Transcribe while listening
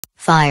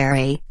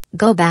Fiery,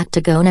 go back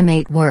to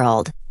Gonamate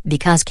World,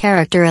 because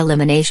Character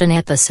Elimination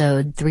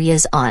Episode 3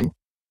 is on.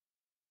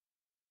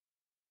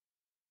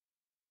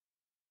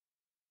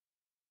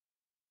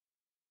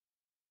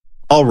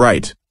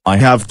 Alright, I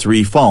have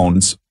 3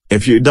 phones.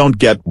 If you don't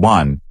get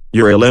one,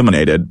 you're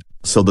eliminated,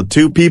 so the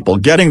 2 people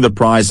getting the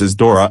prize is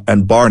Dora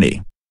and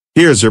Barney.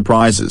 Here's your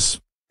prizes.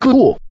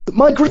 Cool.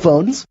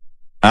 Microphones.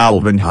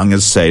 Alvin Hung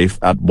is safe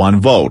at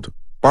 1 vote,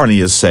 Barney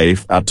is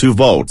safe at 2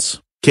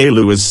 votes,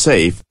 Kalu is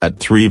safe at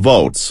 3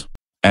 votes,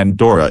 and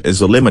Dora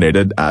is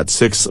eliminated at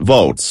 6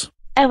 votes.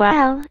 Oh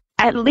well,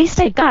 at least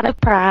I got a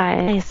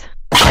prize.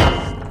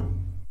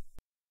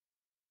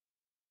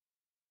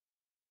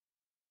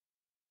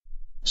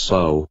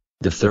 So,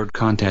 the third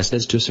contest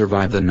is to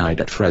survive the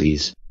night at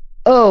Freddy's.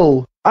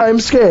 Oh,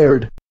 I'm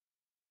scared.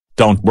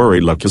 Don't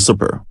worry, Lucky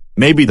Super,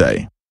 maybe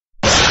they.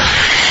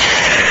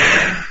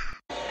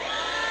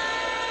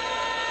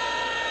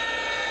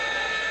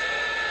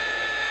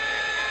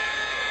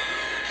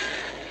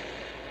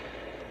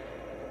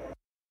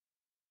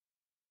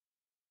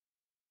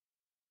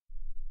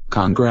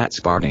 Congrats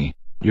Barney,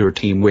 your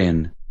team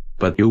win.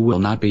 But you will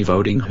not be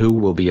voting who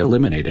will be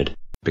eliminated,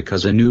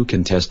 because a new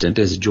contestant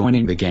is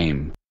joining the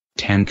game.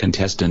 10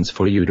 contestants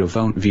for you to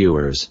vote,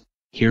 viewers.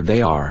 Here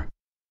they are.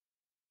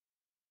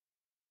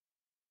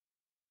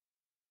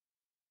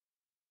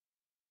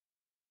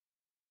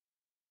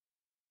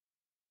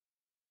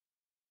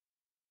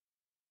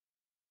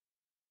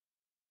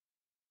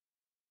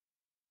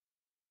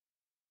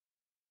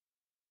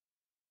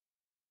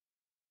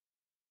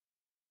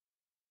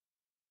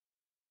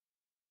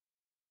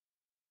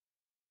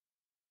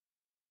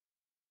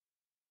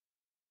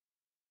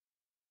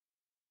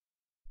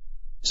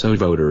 So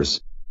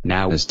voters,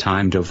 now is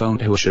time to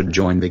vote who should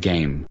join the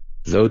game.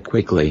 Vote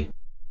quickly.